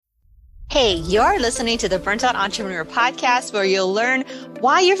Hey, you're listening to the Burnt Out Entrepreneur podcast, where you'll learn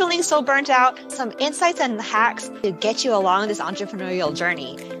why you're feeling so burnt out, some insights and hacks to get you along this entrepreneurial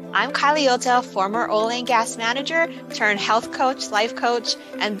journey. I'm Kylie Yota, former oil and gas manager turned health coach, life coach,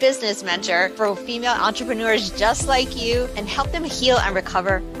 and business mentor for female entrepreneurs just like you, and help them heal and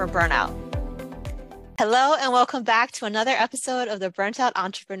recover from burnout. Hello and welcome back to another episode of the Burnt Out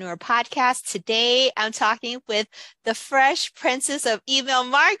Entrepreneur podcast. Today, I'm talking with the fresh princess of email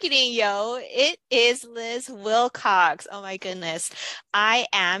marketing, It is Liz Wilcox. Oh my goodness. I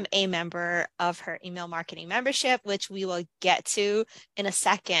am a member of her email marketing membership, which we will get to in a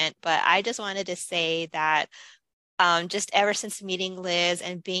second. But I just wanted to say that just ever since meeting Liz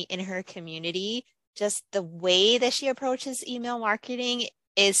and being in her community, just the way that she approaches email marketing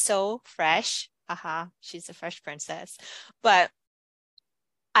is so fresh. She's a fresh princess. But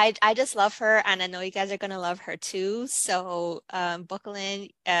I just love her, and I know you guys are going to love her too. So buckle in,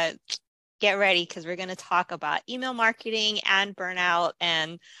 get ready, because we're going to talk about email marketing and burnout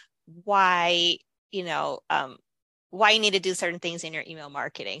and why you need to do certain things in your email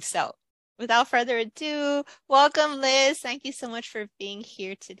marketing. So without further ado, welcome, Liz. Thank you so much for being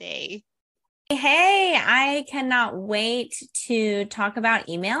here today. Hey, I cannot wait to talk about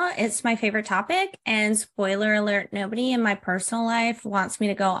email. It's my favorite topic, and spoiler alert, nobody in my personal life wants me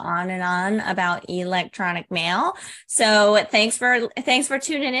to go on and on about electronic mail. So thanks for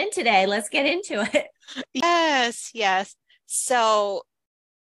tuning in today. Let's get into it. Yes. So,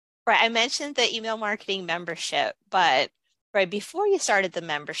 right, I mentioned the email marketing membership, but right before you started the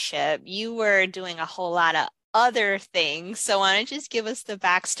membership, you were doing a whole lot of other things. So why don't you just give us the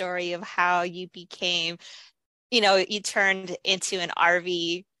backstory of how you became, you turned into an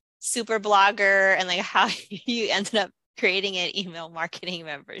RV super blogger, and like how you ended up creating an email marketing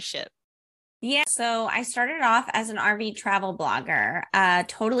membership. Yeah, so I started off as an RV travel blogger,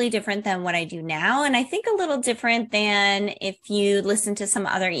 totally different than what I do now. And I think a little different than if you listen to some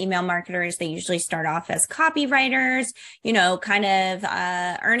other email marketers. They usually start off as copywriters, kind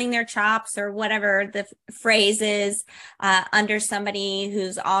of earning their chops or whatever the phrase is under somebody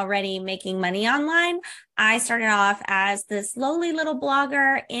who's already making money online. I started off as this lowly little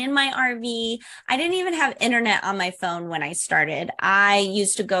blogger in my RV. I didn't even have internet on my phone when I started. I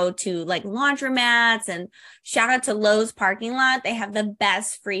used to go to like laundromats, and shout out to Lowe's parking lot. They have the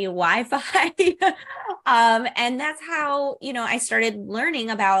best free Wi-Fi. And that's how, I started learning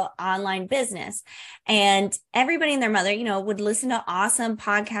about online business. And everybody and their mother, would listen to awesome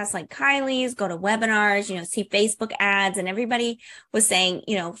podcasts like Kylie's, go to webinars, see Facebook ads, and everybody was saying,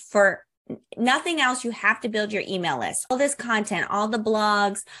 for nothing else, you have to build your email list. All this content, all the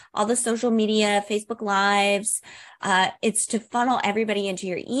blogs, all the social media, Facebook Lives, it's to funnel everybody into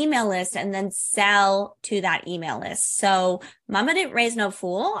your email list and then sell to that email list. So mama didn't raise no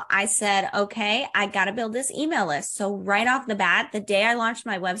fool. I said, okay, I got to build this email list. So right off the bat, the day I launched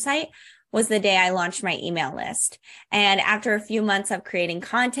my website was the day I launched my email list. And after a few months of creating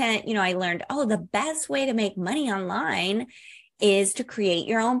content, I learned, the best way to make money online is to create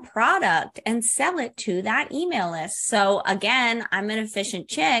your own product and sell it to that email list. So again, I'm an efficient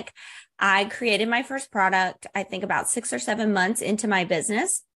chick. I created my first product, I think about 6 or 7 months into my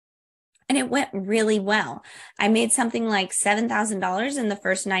business, and it went really well. I made something like $7,000 in the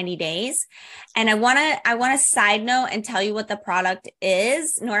first 90 days. And I want to side note and tell you what the product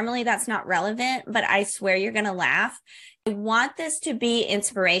is. Normally that's not relevant, but I swear you're going to laugh. I want this to be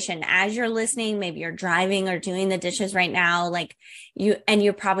inspiration as you're listening. Maybe you're driving or doing the dishes right now,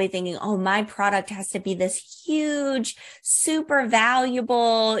 you're probably thinking, my product has to be this huge, super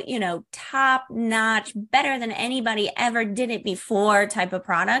valuable, top notch, better than anybody ever did it before type of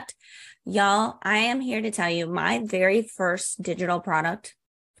product. Y'all, I am here to tell you my very first digital product,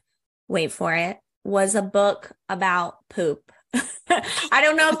 wait for it, was a book about poop. I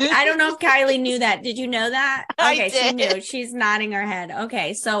don't know if Kylie knew that. Did you know that? Okay, she knew. She's nodding her head.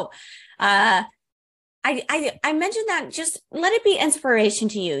 Okay, so I mentioned that, just let it be inspiration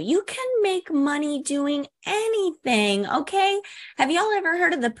to you. You can make money doing anything, okay? Have y'all ever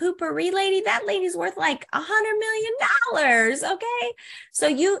heard of the poopery lady? That lady's worth like $100 million, okay? So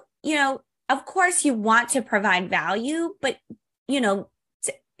you of course you want to provide value, but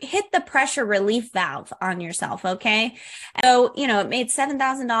hit the pressure relief valve on yourself, okay? So, it made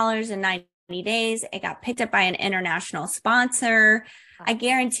 $7,000 in 90 days. It got picked up by an international sponsor. I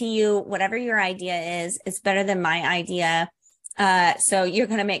guarantee you, whatever your idea is, it's better than my idea. So you're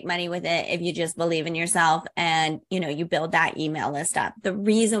going to make money with it if you just believe in yourself and, you build that email list up. The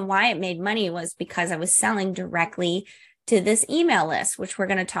reason why it made money was because I was selling directly to this email list, which we're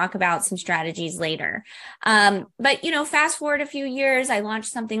going to talk about some strategies later. But, fast forward a few years, I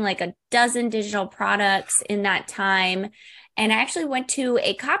launched something like a dozen digital products in that time. And I actually went to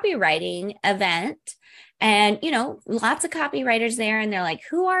a copywriting event and, lots of copywriters there. And they're like,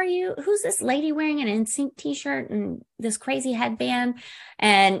 who are you? Who's this lady wearing an NSYNC t-shirt and this crazy headband?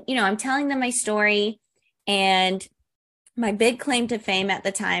 And, I'm telling them my story. And my big claim to fame at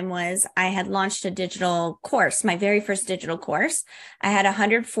the time was I had launched a digital course, my very first digital course. I had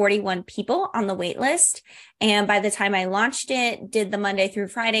 141 people on the wait list. And by the time I launched it, did the Monday through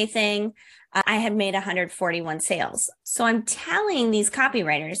Friday thing, I had made 141 sales. So I'm telling these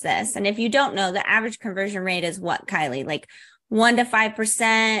copywriters this. And if you don't know, the average conversion rate is what, Kylie? Like 1 to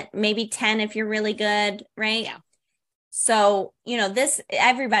 5%, maybe 10 if you're really good, right? Yeah. So, this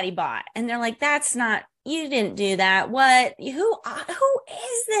everybody bought. And they're like, that's not, you didn't do that. What? Who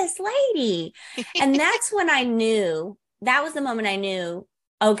is this lady? And that's when I knew, that was the moment I knew,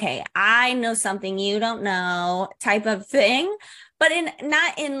 okay, I know something you don't know type of thing, but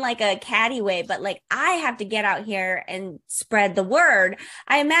not in like a catty way, but like I have to get out here and spread the word.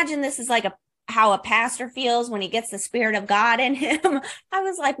 I imagine this is like how a pastor feels when he gets the Spirit of God in him. I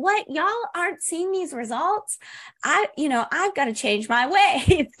was like, what? Y'all aren't seeing these results? I've got to change my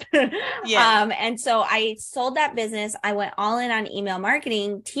ways. Yeah. And so I sold that business. I went all in on email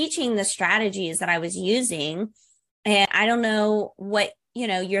marketing, teaching the strategies that I was using. And I don't know what,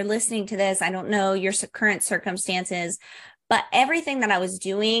 you're listening to this. I don't know your current circumstances, but everything that I was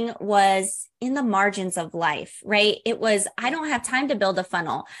doing was in the margins of life, right? It was, I don't have time to build a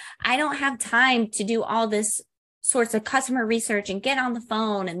funnel. I don't have time to do all this sorts of customer research and get on the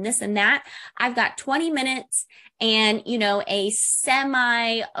phone and this and that. I've got 20 minutes and, a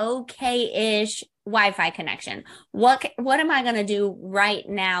semi okay-ish Wi-Fi connection. What am I going to do right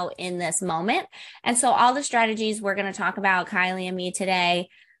now in this moment? And so all the strategies we're going to talk about, Kylie and me today,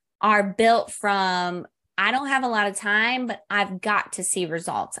 are built from, I don't have a lot of time, but I've got to see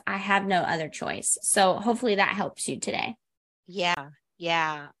results. I have no other choice. So hopefully that helps you today. Yeah.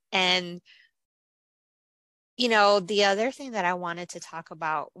 Yeah. And, the other thing that I wanted to talk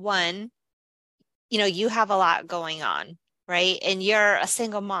about, one, you have a lot going on, right? And you're a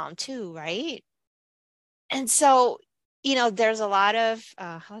single mom too, right? And so, there's a lot of,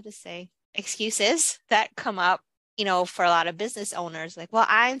 excuses that come up, for a lot of business owners, like, well,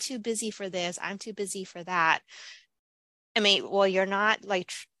 I'm too busy for this. I'm too busy for that. I mean, well, you're not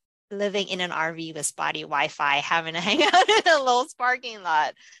like living in an RV with spotty Wi-Fi, having to hang out in a Lowe's parking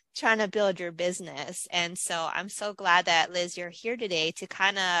lot, trying to build your business. And so I'm so glad that, Liz, you're here today to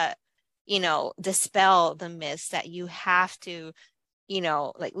kind of, dispel the myths that you have to,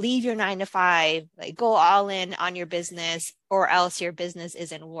 like leave your 9 to 5, like go all in on your business, or else your business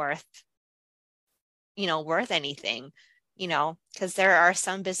isn't worth anything, because there are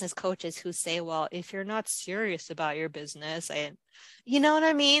some business coaches who say, well, if you're not serious about your business, and you know what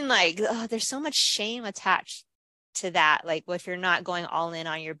I mean? Like, there's so much shame attached to that. Like, well, if you're not going all in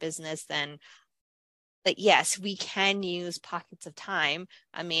on your business, then like, yes, we can use pockets of time.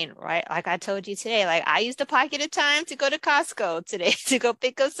 I mean, right? Like I told you today, like I used a pocket of time to go to Costco today to go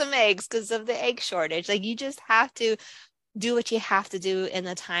pick up some eggs because of the egg shortage. Like you just have to do what you have to do in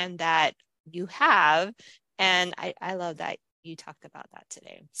the time that you have. And I love that you talked about that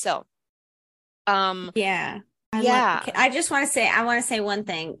today. So, yeah. I just want to say, one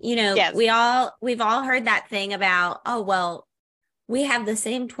thing, yes. we've all heard that thing about, oh, well, we have the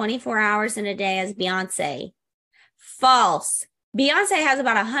same 24 hours in a day as Beyonce. False. Beyonce has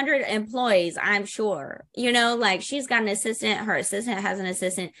about 100 employees, I'm sure. Like she's got an assistant, her assistant has an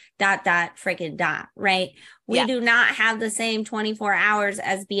assistant, ... right? We do not have the same 24 hours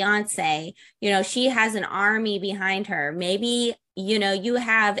as Beyonce. She has an army behind her. Maybe, you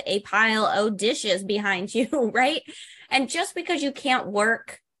have a pile of dishes behind you, right? And just because you can't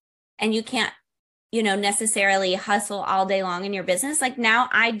work and you can't, necessarily hustle all day long in your business, like now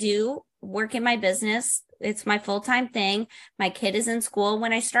I do work in my business. It's my full-time thing. My kid is in school.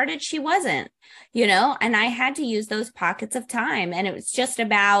 When I started, she wasn't, and I had to use those pockets of time. And it was just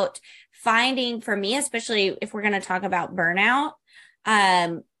about finding, for me, especially if we're going to talk about burnout,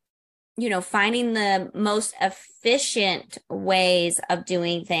 finding the most efficient ways of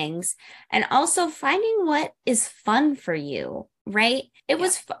doing things and also finding what is fun for you, right? It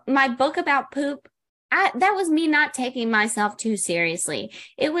was my book about poop. That was me not taking myself too seriously.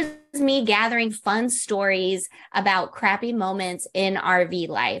 It was me gathering fun stories about crappy moments in RV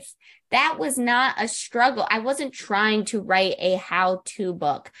life. That was not a struggle. I wasn't trying to write a how-to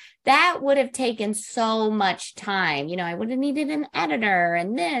book. That would have taken so much time. I would have needed an editor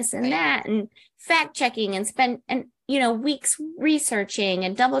and this and that and fact checking and weeks researching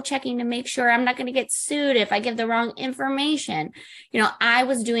and double checking to make sure I'm not going to get sued if I give the wrong information. I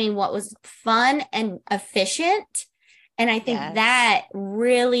was doing what was fun and efficient. And I think Yes. that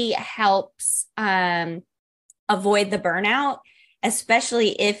really helps avoid the burnout, especially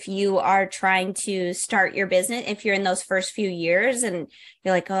if you are trying to start your business. If you're in those first few years and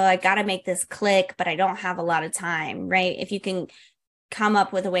you're like, oh, I got to make this click, but I don't have a lot of time, right? If you can come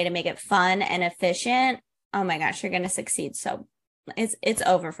up with a way to make it fun and efficient, oh my gosh, you're going to succeed. So it's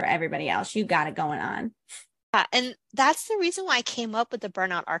over for everybody else. You got it going on. Yeah, and that's the reason why I came up with the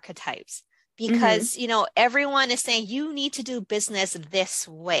burnout archetypes, because, everyone is saying you need to do business this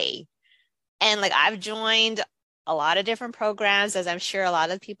way. And like I've joined a lot of different programs, as I'm sure a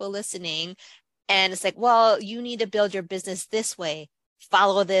lot of people listening, and it's like, well, you need to build your business this way,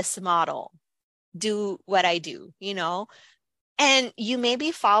 follow this model, do what I do, and you may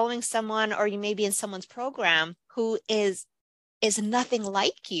be following someone, or you may be in someone's program who is nothing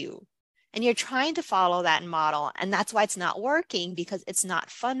like you. And you're trying to follow that model. And that's why it's not working, because it's not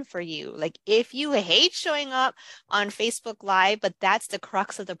fun for you. Like if you hate showing up on Facebook Live, but that's the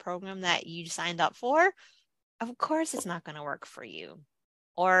crux of the program that you signed up for, of course it's not going to work for you.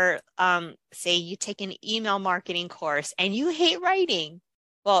 Or say you take an email marketing course and you hate writing.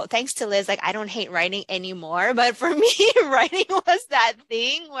 Well, thanks to Liz, like I don't hate writing anymore. But for me, writing was that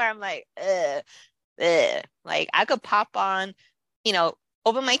thing where I'm like, ugh. Like I could pop on,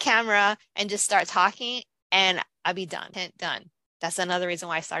 open my camera and just start talking and I'll be done. That's another reason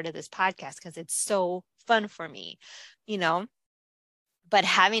why I started this podcast, because it's so fun for me, but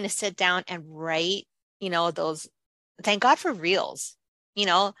having to sit down and write, those, thank God for Reels,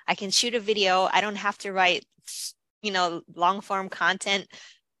 I can shoot a video. I don't have to write, long form content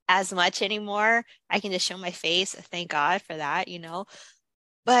as much anymore. I can just show my face. Thank God for that,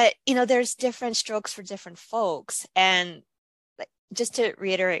 but, there's different strokes for different folks. And just to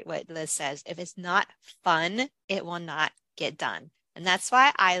reiterate what Liz says, if it's not fun, it will not get done. And that's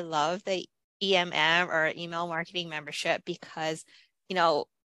why I love the EMM, or email marketing membership, because,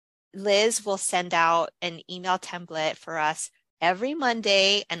 Liz will send out an email template for us every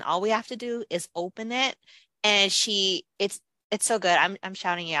Monday, and all we have to do is open it. And it's so good. I'm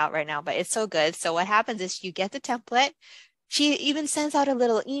shouting you out right now, but it's so good. So what happens is you get the template. She even sends out a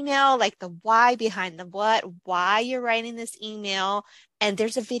little email, like the why behind the what, why you're writing this email. And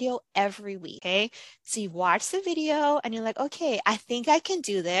there's a video every week. Okay. So you watch the video and you're like, okay, I think I can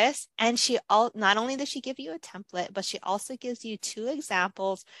do this. And not only does she give you a template, but she also gives you 2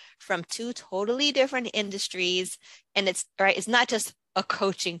 examples from 2 totally different industries. And it's not just a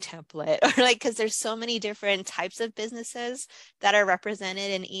coaching template, or because there's so many different types of businesses that are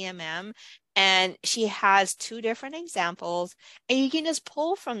represented in EMM. And she has 2 different examples, and you can just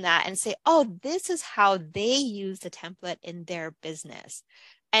pull from that and say, oh, this is how they use the template in their business.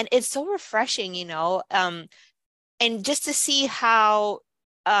 And it's so refreshing, and just to see how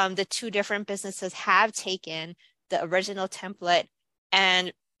the 2 different businesses have taken the original template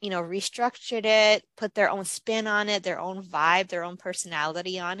and, restructured it, put their own spin on it, their own vibe, their own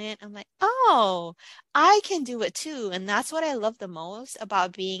personality on it. I'm like, oh, I can do it too. And that's what I love the most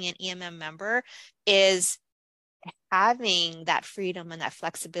about being an EMM member, is having that freedom and that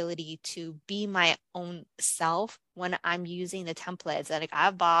flexibility to be my own self when I'm using the templates. Like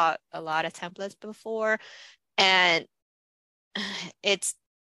I've bought a lot of templates before, and it's,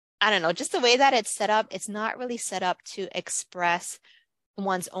 I don't know, just the way that it's set up, it's not really set up to express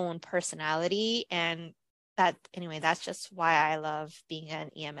one's own personality. And that's just why I love being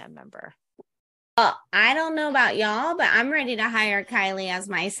an EMM member. Well, I don't know about y'all, but I'm ready to hire Kylie as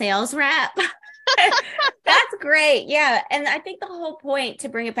my sales rep. That's great. Yeah. And I think the whole point, to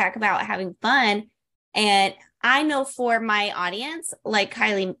bring it back about having fun, and I know for my audience, like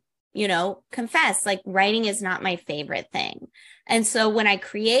Kylie, confess, like writing is not my favorite thing. And so when I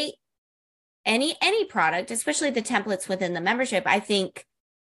create any product, especially the templates within the membership, I think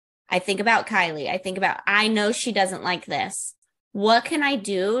about Kylie. I know she doesn't like this. What can I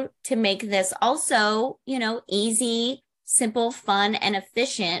do to make this also, easy, simple, fun, and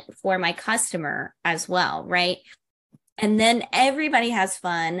efficient for my customer as well, right? And then everybody has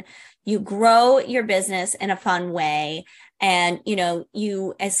fun. You grow your business in a fun way, and,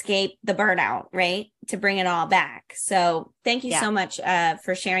 you escape the burnout, right? To bring it all back. So thank you so much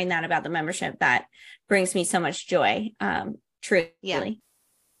for sharing that about the membership. That brings me so much joy, truly. Yeah.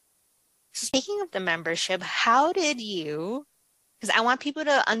 Speaking of the membership, how did you, because I want people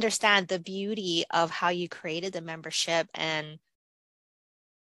to understand the beauty of how you created the membership. And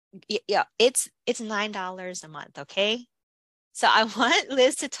yeah, it's $9 a month. Okay. So I want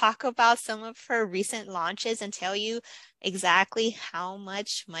Liz to talk about some of her recent launches and tell you exactly how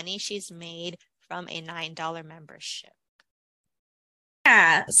much money she's made from a $9 membership.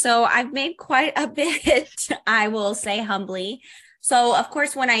 Yeah, so I've made quite a bit, I will say humbly. So of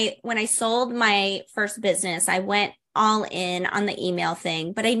course, when I sold my first business, I went all in on the email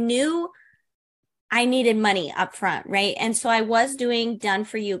thing, but I knew I needed money up front, right? And so I was doing done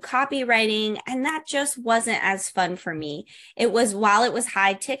for you copywriting, and that just wasn't as fun for me. It was, while it was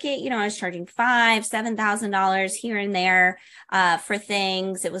high ticket, I was charging $7,000 here and there for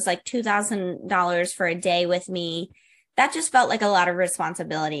things. It was like $2,000 for a day with me. That just felt like a lot of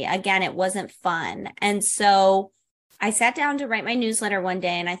responsibility. Again, it wasn't fun. And so I sat down to write my newsletter one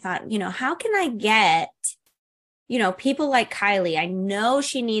day and I thought, how can I get people like Kylie? I know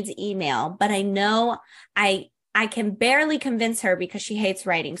she needs email, but I know I can barely convince her because she hates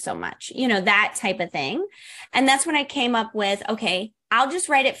writing so much, that type of thing. And that's when I came up with, okay, I'll just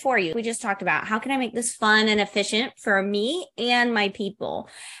write it for you. We just talked about how can I make this fun and efficient for me and my people?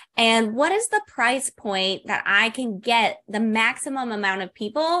 And what is the price point that I can get the maximum amount of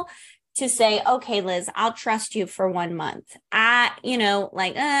people to say, okay, Liz, I'll trust you for 1 month. I'm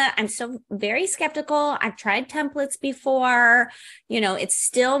still very skeptical. I've tried templates before. It's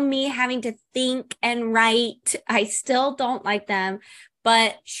still me having to think and write. I still don't like them.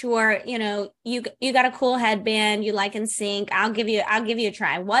 But sure, you got a cool headband, you like and sync. I'll give you a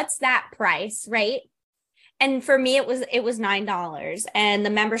try. What's that price, right? And for me, it was $9. And the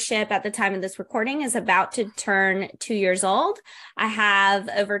membership at the time of this recording is about to turn 2 years old. I have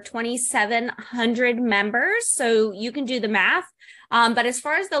over 2,700 members, so you can do the math. But as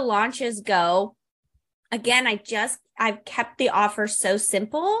far as the launches go, again, I've kept the offer so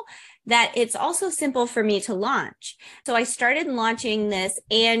simple that it's also simple for me to launch. So I started launching this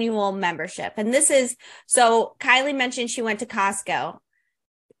annual membership. And so Kylie mentioned she went to Costco.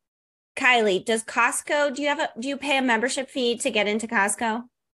 Kylie, do you pay a membership fee to get into Costco?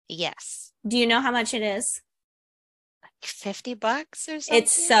 Yes. Do you know how much it is? Like $50 or something?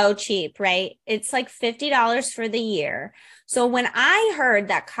 It's so cheap, right? It's like $50 for the year. So when I heard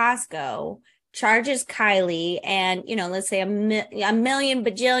that Costco charges Kylie and, let's say a million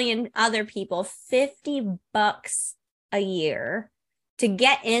bajillion other people $50 a year to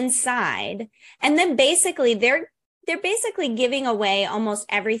get inside, and then basically they're basically giving away almost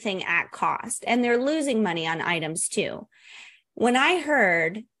everything at cost, and they're losing money on items too. When I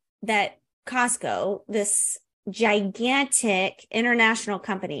heard that Costco, this gigantic international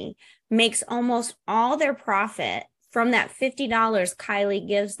company, makes almost all their profit from that $50 Kylie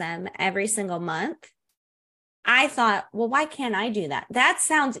gives them every single month, I thought, well, why can't I do that? That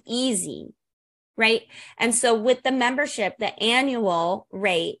sounds easy. Right. And so with the membership, the annual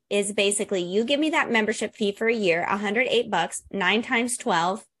rate is basically you give me that membership fee for a year, $108, 9 times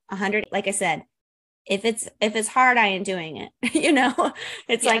 12, 100. Like I said, if it's hard, I ain't doing it.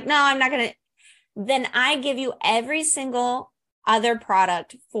 It's like, no, I'm not going to. Then I give you every single other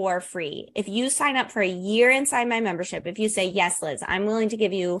product for free. If you sign up for a year inside my membership, if you say, yes, Liz, I'm willing to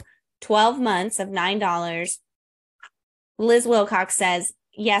give you 12 months of $9, Liz Wilcox says,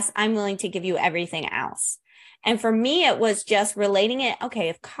 yes, I'm willing to give you everything else. And for me, it was just relating it. Okay,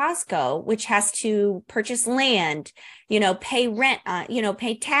 if Costco, which has to purchase land, pay rent,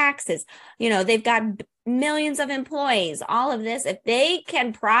 pay taxes, they've got millions of employees, all of this, if they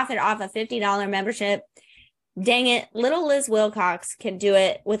can profit off a $50 membership, dang it, little Liz Wilcox can do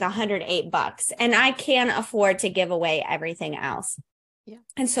it with $108. And I can afford to give away everything else. Yeah.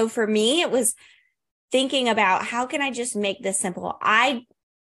 And so for me, it was thinking about how can I just make this simple?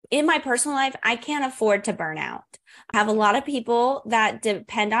 In my personal life, I can't afford to burn out. I have a lot of people that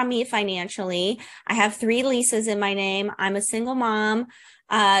depend on me financially. I have 3 leases in my name. I'm a single mom.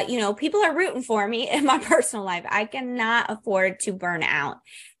 People are rooting for me in my personal life. I cannot afford to burn out.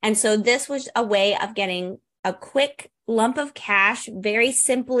 And so this was a way of getting a quick lump of cash, very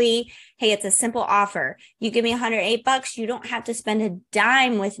simply. Hey, it's a simple offer. You give me $108. You don't have to spend a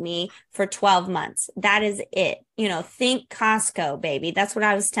dime with me for 12 months. That is it. Think Costco, baby. That's what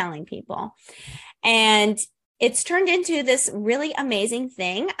I was telling people. And it's turned into this really amazing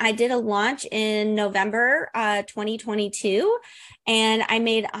thing. I did a launch in November 2022, and I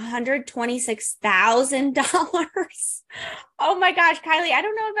made $126,000. Oh my gosh, Kylie, I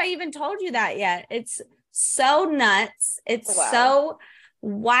don't know if I even told you that yet. It's so nuts. It's so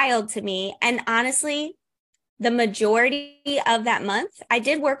wild to me. And honestly, the majority of that month, I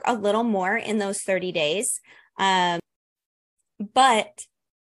did work a little more in those 30 days. But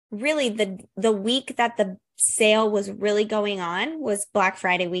really the week that the sale was really going on was Black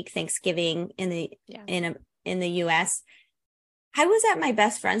Friday week, Thanksgiving in the US. I was at my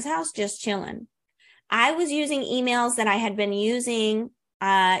best friend's house just chilling. I was using emails that I had been using,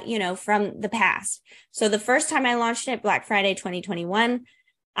 from the past. So the first time I launched it, Black Friday 2021,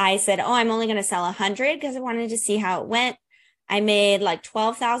 I said, I'm only going to sell 100 because I wanted to see how it went. I made like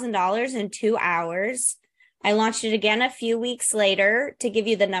 $12,000 in 2 hours. I launched it again a few weeks later to give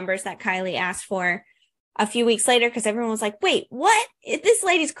you the numbers that Kylie asked for. A few weeks later, because everyone was like, wait, what? This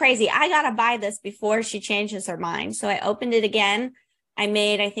lady's crazy. I got to buy this before she changes her mind. So I opened it again. I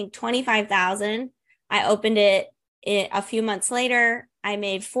made, I think, 25,000. I opened it a few months later. I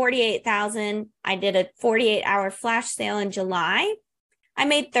made 48,000. I did a 48-hour flash sale in July. I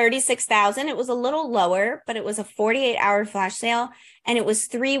made 36,000. It was a little lower, but it was a 48-hour flash sale. And it was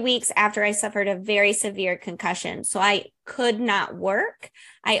 3 weeks after I suffered a very severe concussion. So I could not work.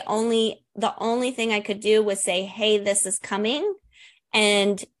 The only thing I could do was say, hey, this is coming.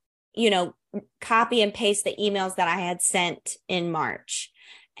 And, copy and paste the emails that I had sent in March.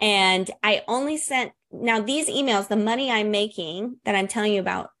 And I only sent, now these emails, the money I'm making that I'm telling you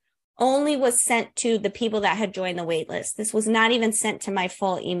about, only was sent to the people that had joined the wait list. This was not even sent to my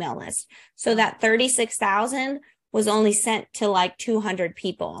full email list. So that 36,000 was only sent to like 200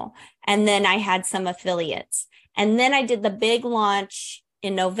 people. And then I had some affiliates. And then I did the big launch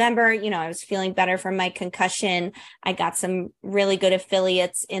in November. I was feeling better from my concussion. I got some really good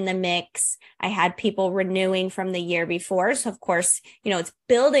affiliates in the mix. I had people renewing from the year before. So of course, it's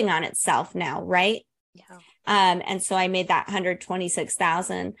building on itself now, right? Yeah. And so I made that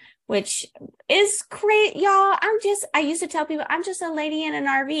 126,000, which is great, y'all. I used to tell people I'm just a lady in an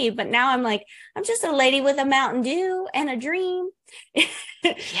RV, but now I'm like, I'm just a lady with a Mountain Dew and a dream. Yeah.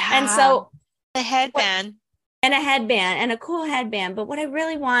 And so a headband. And a headband and a cool headband. But what I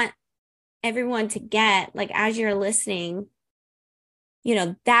really want everyone to get, like, as you're listening,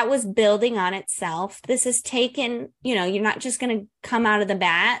 that was building on itself. This is taken, you're not just going to come out of the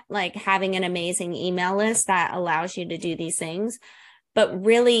bat, like having an amazing email list that allows you to do these things. But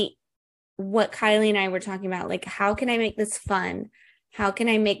really what Kylie and I were talking about, like, how can I make this fun? How can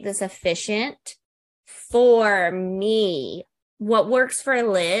I make this efficient for me? What works for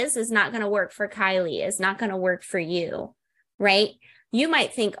Liz is not going to work for Kylie. It's not going to work for you, right? You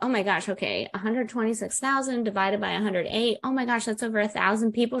might think, oh my gosh, okay, 126,000 divided by 108. Oh my gosh, that's over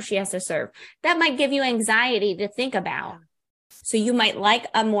 1,000 people she has to serve. That might give you anxiety to think about. So you might like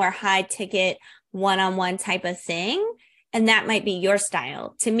a more high ticket one-on-one type of thing. And that might be your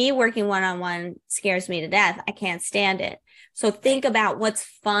style. To me, working one-on-one scares me to death. I can't stand it. So think about what's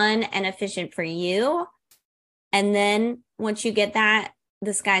fun and efficient for you. And then once you get that,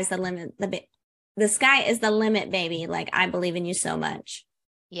 the sky's the limit. The sky is the limit, baby. Like, I believe in you so much.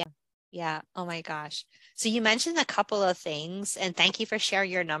 Yeah. Yeah. Oh my gosh. So you mentioned a couple of things, and thank you for sharing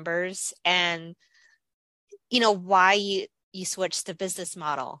your numbers and, why you switched the business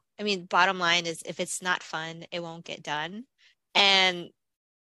model. I mean, bottom line is, if it's not fun, it won't get done. And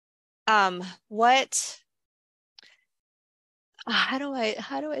how do I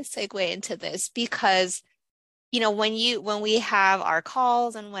segue into this? Because when we have our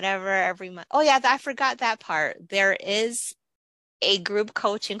calls and whatever every month. Oh yeah, I forgot that part. There is a group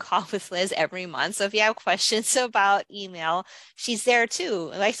coaching call with Liz every month. So if you have questions about email, she's there too.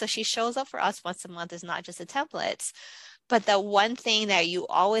 Like, so she shows up for us once a month. It's not just the templates. But the one thing that you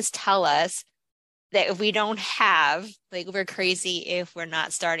always tell us that if we don't have, like, we're crazy if we're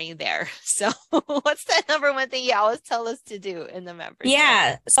not starting there. So what's that number one thing you always tell us to do in the membership?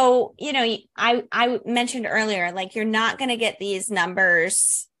 Yeah. So, I mentioned earlier, like, you're not going to get these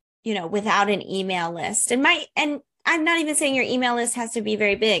numbers, without an email list. And I'm not even saying your email list has to be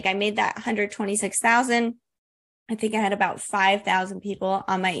very big. I made that 126,000. I think I had about 5,000 people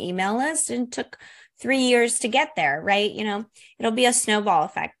on my email list, and took 3 years to get there, right? It'll be a snowball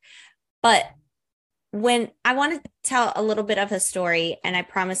effect. But when I want to tell a little bit of a story, and I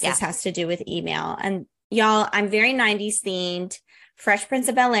promise this has to do with email. And y'all, I'm very 90s themed. Fresh Prince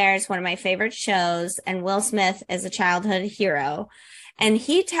of Bel-Air is one of my favorite shows, and Will Smith is a childhood hero. And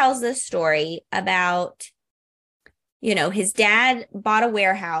he tells this story about, his dad bought a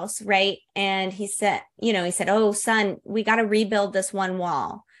warehouse, right? And he said, oh, son, we got to rebuild this one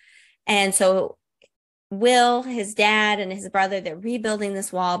wall. And so Will, his dad, and his brother, they're rebuilding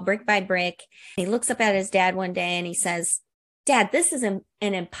this wall brick by brick. He looks up at his dad one day and he says, Dad, this is an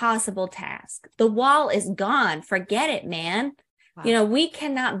impossible task. The wall is gone. Forget it, man. Wow. We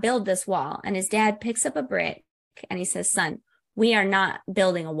cannot build this wall. And his dad picks up a brick and he says, son, we are not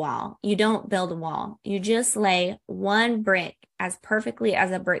building a wall. You don't build a wall. You just lay one brick as perfectly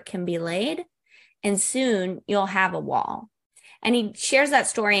as a brick can be laid, and soon you'll have a wall. And he shares that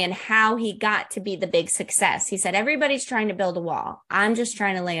story and how he got to be the big success. He said, everybody's trying to build a wall. I'm just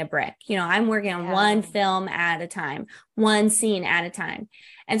trying to lay a brick. I'm working on one film at a time, one scene at a time.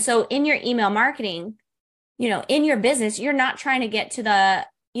 And so in your email marketing, in your business, you're not trying to get to the,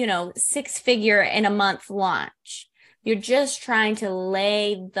 6-figure in a month launch. You're just trying to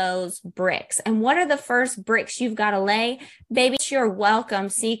lay those bricks. And what are the first bricks you've got to lay? Baby, it's your welcome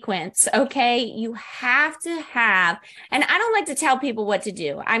sequence, okay? You have to have, and I don't like to tell people what to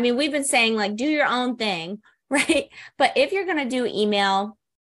do. I mean, we've been saying like, do your own thing, right? But if you're going to do email,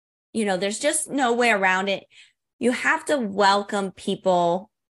 there's just no way around it. You have to welcome people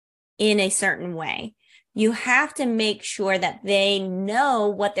in a certain way. You have to make sure that they know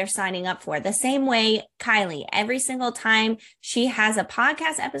what they're signing up for. The same way Kylie, every single time she has a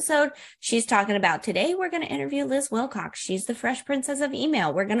podcast episode, she's talking about, today we're going to interview Liz Wilcox. She's the Fresh Princess of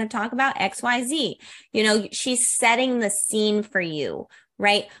Email. We're going to talk about XYZ. She's setting the scene for you,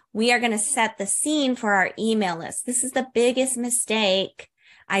 right? We are going to set the scene for our email list. This is the biggest mistake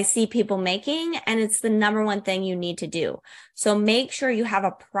I see people making, and it's the number one thing you need to do. So make sure you have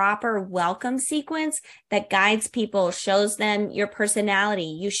a proper welcome sequence that guides people, shows them your personality.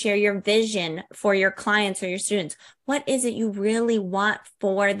 You share your vision for your clients or your students. What is it you really want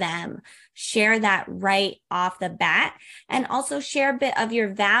for them? Share that right off the bat, and also share a bit of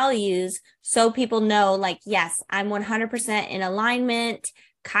your values so people know, like, yes, I'm 100% in alignment.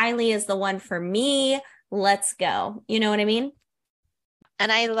 Kylie is the one for me. Let's go. You know what I mean?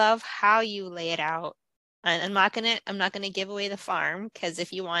 And I love how you lay it out. And I'm not gonna give away the farm, because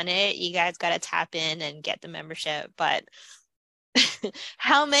if you want it, you guys gotta tap in and get the membership. But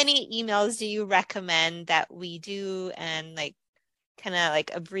how many emails do you recommend that we do, and like kind of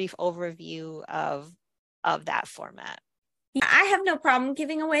like a brief overview of that format? I have no problem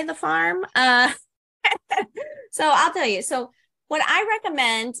giving away the farm. So I'll tell you. So what I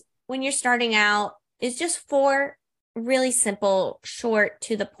recommend when you're starting out is just 4 really simple, short,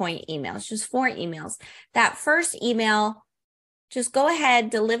 to the point emails, just 4 emails. That first email, just go ahead,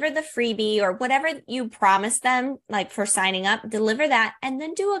 deliver the freebie or whatever you promised them, like for signing up, deliver that, and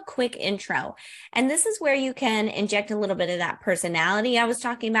then do a quick intro. And this is where you can inject a little bit of that personality I was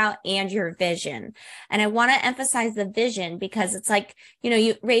talking about and your vision. And I want to emphasize the vision, because it's like,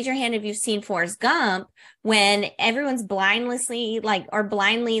 you raise your hand if you've seen Forrest Gump, when everyone's blindly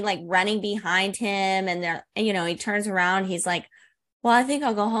running behind him, and he turns around, he's like, well, I think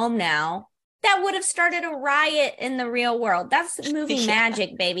I'll go home now. That would have started a riot in the real world. That's movie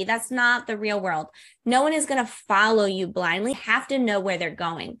magic, baby. That's not the real world. No one is going to follow you blindly. You have to know where they're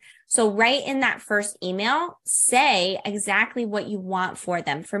going. So right in that first email, say exactly what you want for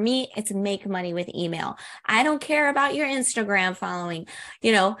them. For me, it's make money with email. I don't care about your Instagram following,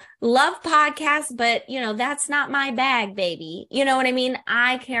 love podcasts, but that's not my bag, baby. You know what I mean?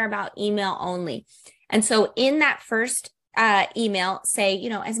 I care about email only. And so in that first email, say,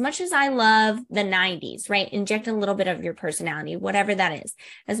 as much as I love the 90s, right? Inject a little bit of your personality, whatever that is.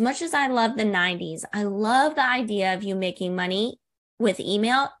 As much as I love the 90s, I love the idea of you making money with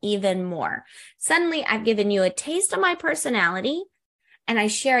email even more. Suddenly, I've given you a taste of my personality, and I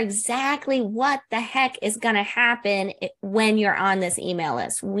share exactly what the heck is going to happen when you're on this email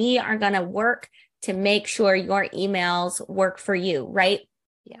list. We are going to work to make sure your emails work for you, right?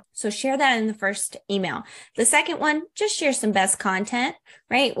 Yeah. So share that in the first email. The second one, just share some best content,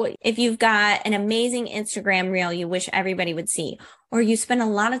 right? If you've got an amazing Instagram reel you wish everybody would see, or you spend a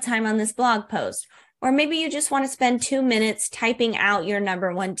lot of time on this blog post, or maybe you just want to spend 2 minutes typing out your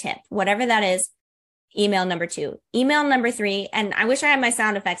number 1 tip, whatever that is, email number 2. Email number 3, and I wish I had my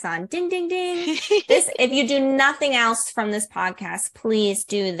sound effects on. Ding, ding, ding. If you do nothing else from this podcast, please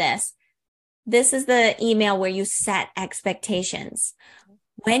do this. This is the email where you set expectations.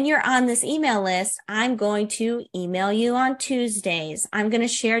 When you're on this email list, I'm going to email you on Tuesdays. I'm going to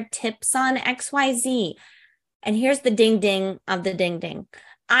share tips on XYZ. And here's the ding ding of the ding ding.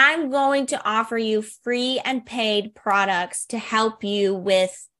 I'm going to offer you free and paid products to help you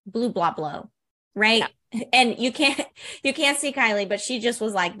with blue blah blah, right? Yeah. And you can't see Kylie, but she just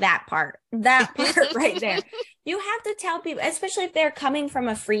was like that part right there. You have to tell people, especially if they're coming from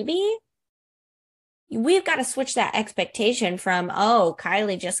a freebie, we've got to switch that expectation from, oh,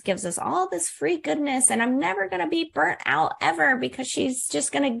 Kylie just gives us all this free goodness and I'm never going to be burnt out ever because she's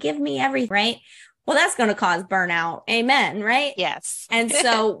just going to give me everything, right? Well, that's going to cause burnout. Amen, right? Yes. And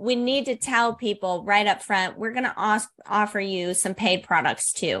so we need to tell people right up front, we're going to offer you some paid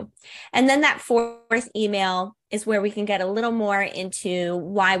products too. And then that 4th email is where we can get a little more into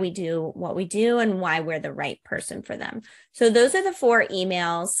why we do what we do and why we're the right person for them. So those are the 4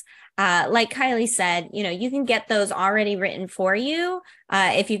 emails. like Kylie said, you can get those already written for you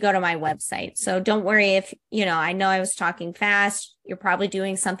if you go to my website. So don't worry if, I know I was talking fast. You're probably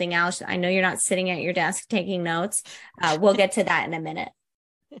doing something else. I know you're not sitting at your desk taking notes. We'll get to that in a minute.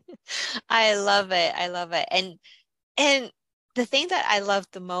 I love it. I love it. And the thing that I love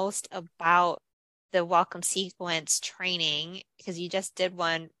the most about the welcome sequence training, because you just did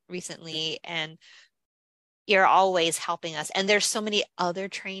one recently and you're always helping us. And there's so many other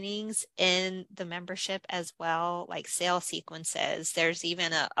trainings in the membership as well, like sales sequences. There's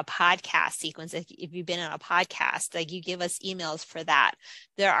even a podcast sequence. If you've been on a podcast, like you give us emails for that.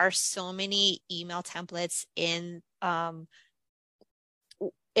 There are so many email templates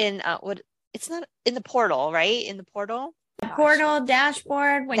what it's not in the portal, right? In the portal. Portal,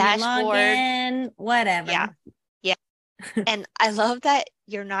 dashboard, when you log in, whatever. Yeah. Yeah. And I love that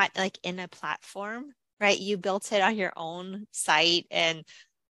you're not like in a platform, right? You built it on your own site. And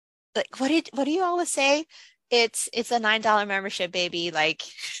like, what do you always say? It's a $9 membership, baby. Like,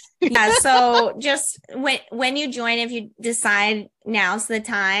 yeah. So just when you join, if you decide now's the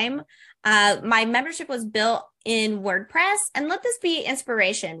time, my membership was built in WordPress, and let this be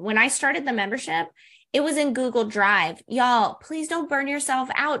inspiration. When I started the membership, it was in Google Drive. Y'all, please don't burn yourself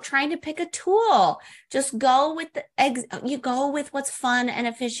out trying to pick a tool. Just go with you go with what's fun and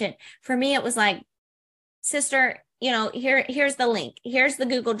efficient. For me, it was like, sister, here's the link. Here's the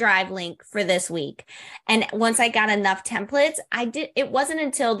Google Drive link for this week. And once I got enough templates, it wasn't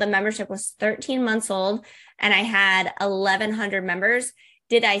until the membership was 13 months old and I had 1,100 members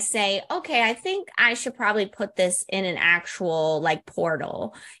did I say, okay, I think I should probably put this in an actual like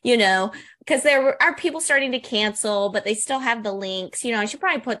portal, because there are people starting to cancel, but they still have the links. I should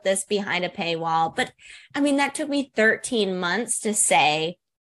probably put this behind a paywall. But I mean, that took me 13 months to say,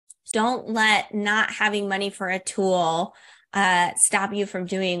 don't let not having money for a tool stop you from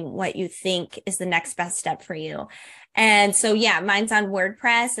doing what you think is the next best step for you. And so, yeah, mine's on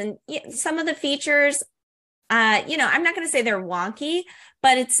WordPress, and some of the features, I'm not going to say they're wonky,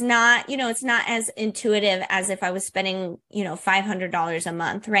 but it's not as intuitive as if I was spending, $500 a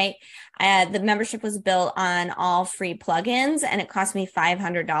month, right? The membership was built on all free plugins, and it cost me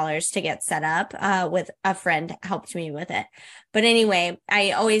 $500 to get set up, with a friend helped me with it. But anyway,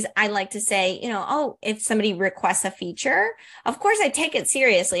 I like to say, if somebody requests a feature, of course I take it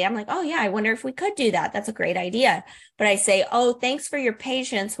seriously. I'm like, oh yeah, I wonder if we could do that. That's a great idea. But I say, oh, thanks for your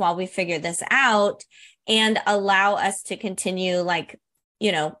patience while we figure this out, and allow us to continue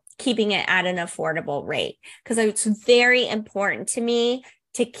keeping it at an affordable rate. Because it's very important to me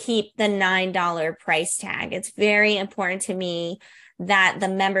to keep the $9 price tag. It's very important to me that the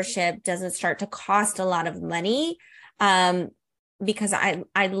membership doesn't start to cost a lot of money, because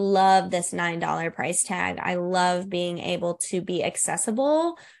I love this $9 price tag. I love being able to be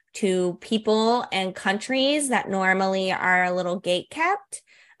accessible to people and countries that normally are a little gate kept.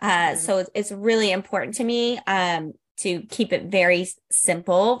 So it's really important to me to keep it very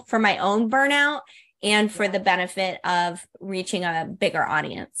simple for my own burnout and for the benefit of reaching a bigger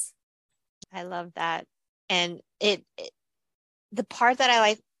audience. I love that. And the part that I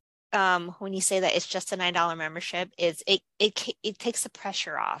like when you say that it's just a $9 membership is it takes the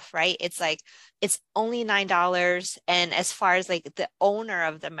pressure off, right? It's like it's only $9, and as far as like the owner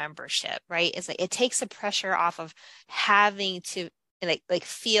of the membership, right? It's like it takes the pressure off of having to like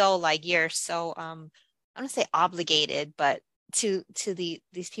feel like you're so I don't want to say obligated, but to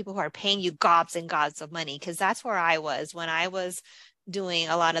these people who are paying you gobs and gobs of money, because that's where I was when I was doing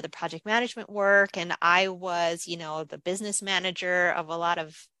a lot of the project management work, and I was the business manager of a lot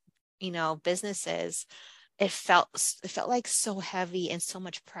of businesses. It felt like so heavy and so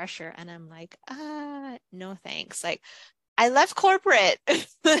much pressure, and I'm like, no thanks. Like, I left corporate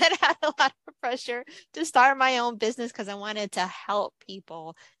that had a lot of pressure to start my own business because I wanted to help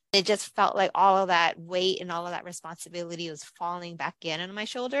people. It just felt like all of that weight and all of that responsibility was falling back in on my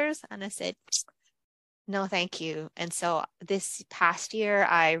shoulders. And I said, no, thank you. And so this past year,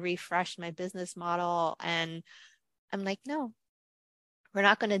 I refreshed my business model, and I'm like, no, we're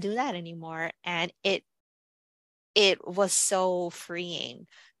not going to do that anymore. And it was so freeing.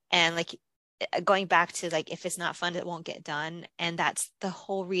 And like, going back to like, if it's not fun, it won't get done. And that's the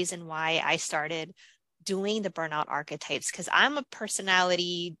whole reason why I started doing the burnout archetypes, because I'm a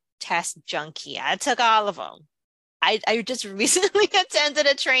personality test junkie. I took all of them. I just recently attended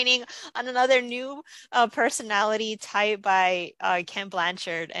a training on another new personality type by Ken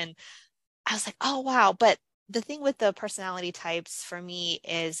Blanchard. And I was like, oh, wow. But the thing with the personality types for me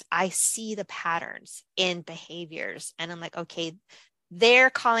is I see the patterns in behaviors, and I'm like, okay, they're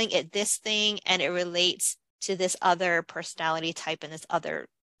calling it this thing, and it relates to this other personality type and this other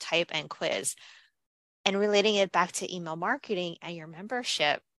archetype and quiz. And relating it back to email marketing and your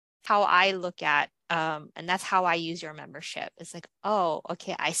membership, how I look at, and that's how I use your membership. It's like, oh,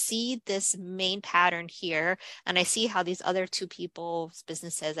 okay, I see this main pattern here, and I see how these other two people's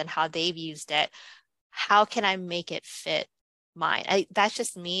businesses and how they've used it. How can I make it fit mine? That's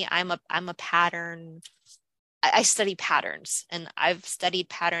just me. I'm a pattern. I study patterns, and I've studied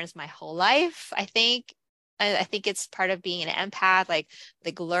patterns my whole life. I think it's part of being an empath, like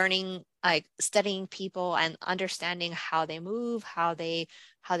learning, like studying people and understanding how they move, how they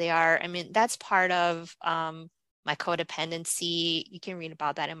are. I mean, that's part of my codependency. You can read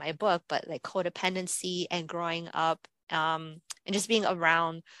about that in my book, but like codependency and growing up and just being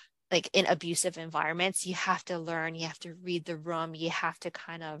around like in abusive environments, you have to learn, you have to read the room, you have to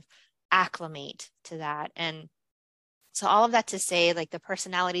kind of acclimate to that. And so all of that to say, like the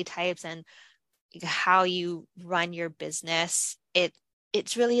personality types and how you run your business,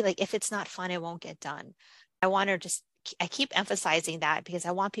 it's really like, if it's not fun, it won't get done. I keep emphasizing that because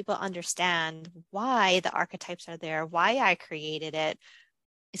I want people to understand why the archetypes are there, why I created it.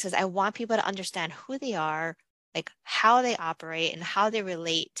 It says I want people to understand who they are, like how they operate and how they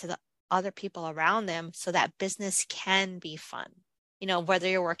relate to the other people around them so that business can be fun. You know, whether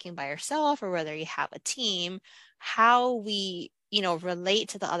you're working by yourself or whether you have a team, how we, relate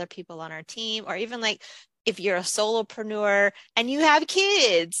to the other people on our team, or even like if you're a solopreneur and you have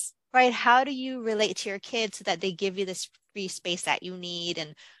kids, right? How do you relate to your kids so that they give you this free space that you need?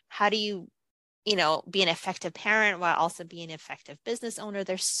 And how do you be an effective parent while also being an effective business owner?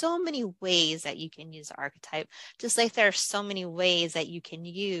 There's so many ways that you can use the archetype, just like there are so many ways that you can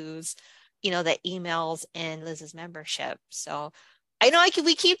use, the emails in Liz's membership. So I know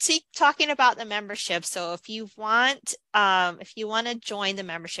we keep talking about the membership. So if you want to join the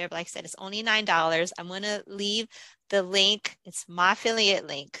membership, like I said, it's only $9. I'm going to leave the link. It's my affiliate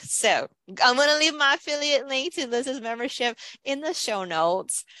link. So I'm going to leave my affiliate link to Liz's membership in the show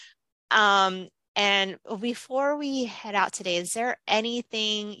notes. And before we head out today, is there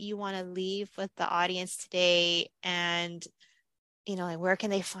anything you want to leave with the audience today? And, like where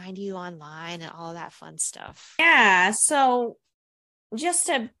can they find you online and all that fun stuff? Yeah. So just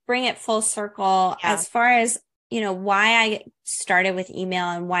to bring it full circle, as far as, why I started with email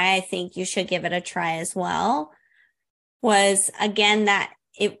and why I think you should give it a try as well, was again, that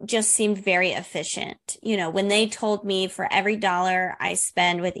it just seemed very efficient. When they told me for every $1 I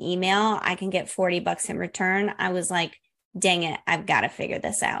spend with email, I can get $40 in return, I was like, dang it, I've got to figure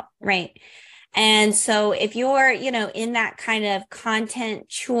this out. Right. And so if you're, in that kind of content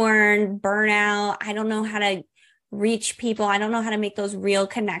churn, burnout, I don't know how to reach people, I don't know how to make those real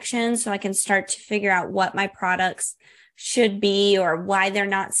connections so I can start to figure out what my products should be or why they're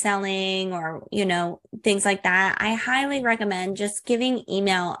not selling or, things like that, I highly recommend just giving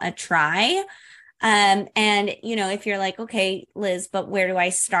email a try. And, if you're like, okay, Liz, but where do I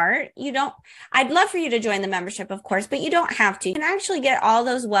start? I'd love for you to join the membership, of course, but you don't have to. You can actually get all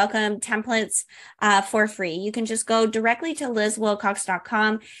those welcome templates for free. You can just go directly to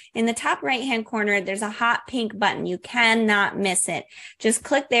lizwilcox.com. In the top right-hand corner, there's a hot pink button. You cannot miss it. Just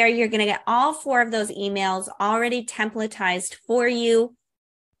click there. You're going to get all 4 of those emails already templatized for you.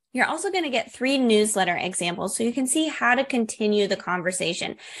 You're also going to get 3 newsletter examples so you can see how to continue the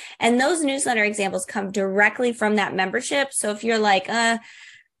conversation. And those newsletter examples come directly from that membership. So if you're like,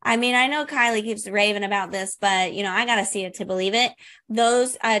 I know Kylie keeps raving about this, but I got to see it to believe it.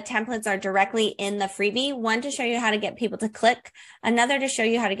 Those templates are directly in the freebie. One to show you how to get people to click, another to show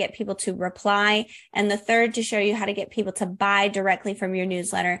you how to get people to reply, and the third to show you how to get people to buy directly from your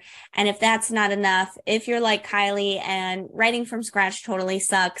newsletter. And if that's not enough, if you're like Kylie and writing from scratch totally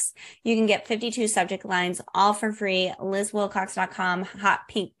sucks, you can get 52 subject lines all for free. LizWilcox.com, hot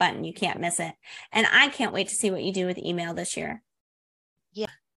pink button. You can't miss it. And I can't wait to see what you do with email this year. Yeah.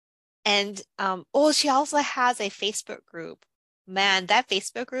 And she also has a Facebook group. Man, that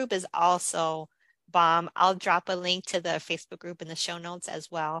Facebook group is also bomb. I'll drop a link to the Facebook group in the show notes as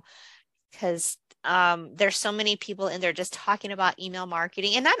well, because there's so many people in there just talking about email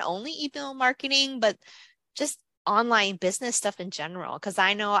marketing, and not only email marketing, but just online business stuff in general. Because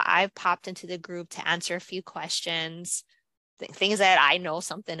I know I've popped into the group to answer a few questions, things that I know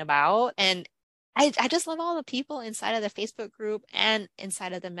something about, and I just love all the people inside of the Facebook group and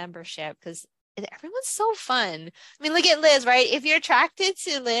inside of the membership because everyone's so fun. I mean, look at Liz, right? If you're attracted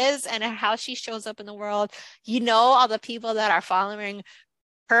to Liz and how she shows up in the world, all the people that are following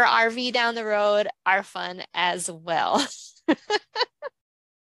her RV down the road are fun as well.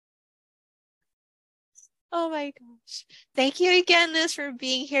 Oh my gosh. Thank you again, Liz, for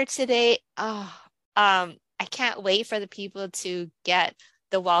being here today. I can't wait for the people to get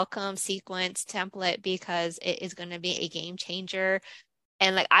the welcome sequence template because it is going to be a game changer.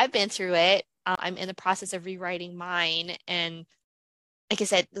 And like I've been through it. I'm in the process of rewriting mine. And like I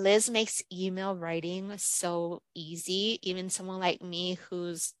said, Liz makes email writing so easy. Even someone like me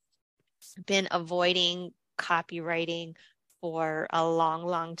who's been avoiding copywriting for a long,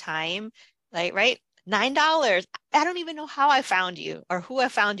 long time, like, right? $9. I don't even know how I found you or who I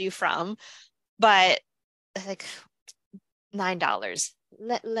found you from, but like $9.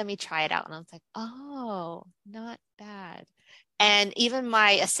 Let me try it out. And I was like, oh, not bad. And even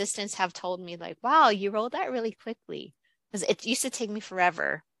my assistants have told me, like, wow, you wrote that really quickly. Because it used to take me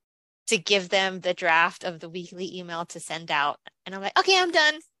forever to give them the draft of the weekly email to send out. And I'm like, okay, I'm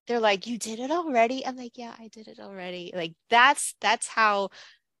done. They're like, you did it already? I'm like, yeah, I did it already. Like that's how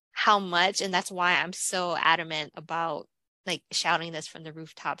much, and that's why I'm so adamant about like shouting this from the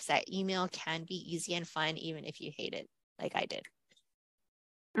rooftops that email can be easy and fun even if you hate it like I did.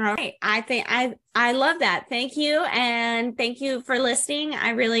 All right. I think I love that. Thank you. And thank you for listening. I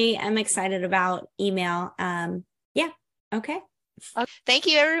really am excited about email. Yeah. Okay. Thank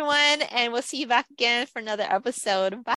you, everyone. And we'll see you back again for another episode. Bye.